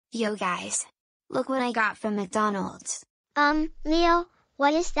Yo guys! Look what I got from McDonald's! Leo,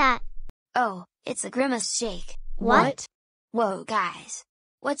 what is that? Oh, it's a Grimace shake! What? Whoa guys!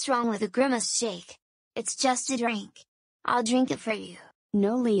 What's wrong with a Grimace shake? It's just a drink! I'll drink it for you!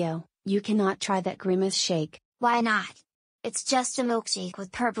 No Leo, you cannot try that Grimace shake. Why not? It's just a milkshake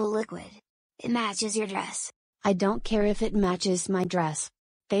with purple liquid. It matches your dress. I don't care if it matches my dress.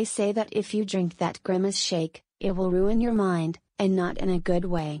 They say that if you drink that Grimace shake, it will ruin your mind, and not in a good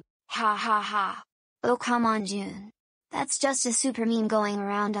way. Ha ha ha! Oh come on June! That's just a super meme going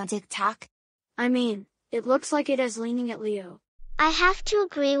around on TikTok. I mean, it looks like it is leaning at Leo. I have to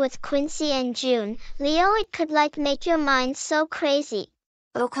agree with Quincy and June. Leo, it could make your mind so crazy.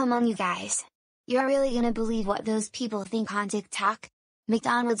 Oh come on you guys! You're really gonna believe what those people think on TikTok?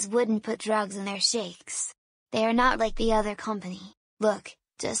 McDonald's wouldn't put drugs in their shakes. They are not like the other company. Look,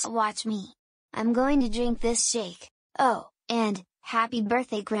 just watch me. I'm going to drink this shake. Oh, and, happy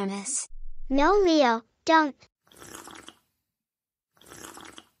birthday Grimace! No Leo, don't.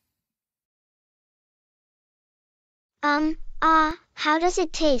 How does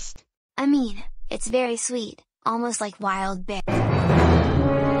it taste? I mean, it's very sweet, almost like wild berry.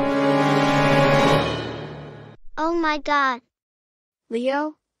 Oh my god!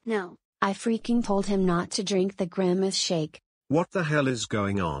 Leo, no. I freaking told him not to drink the Grimace shake. What the hell is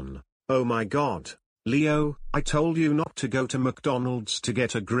going on? Oh my god. Leo, I told you not to go to McDonald's to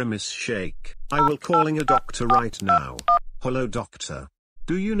get a Grimace shake. I will calling a doctor right now. Hello doctor.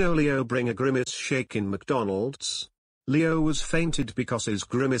 Do you know Leo bring a Grimace shake in McDonald's? Leo was fainted because his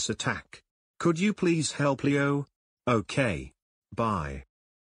Grimace attack. Could you please help Leo? Okay. Bye.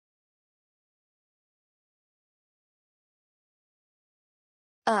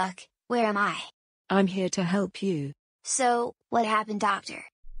 Where am I? I'm here to help you. So, what happened doctor?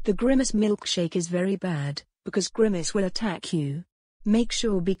 The Grimace milkshake is very bad, because Grimace will attack you. Make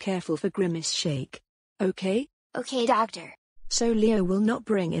sure be careful for Grimace shake. Okay? Okay doctor. So Leo will not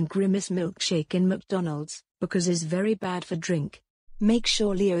bring in Grimace milkshake in McDonald's, because it's very bad for drink. Make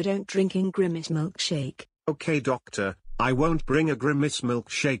sure Leo don't drink in Grimace milkshake. Okay doctor, I won't bring a Grimace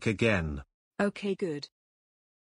milkshake again. Okay good.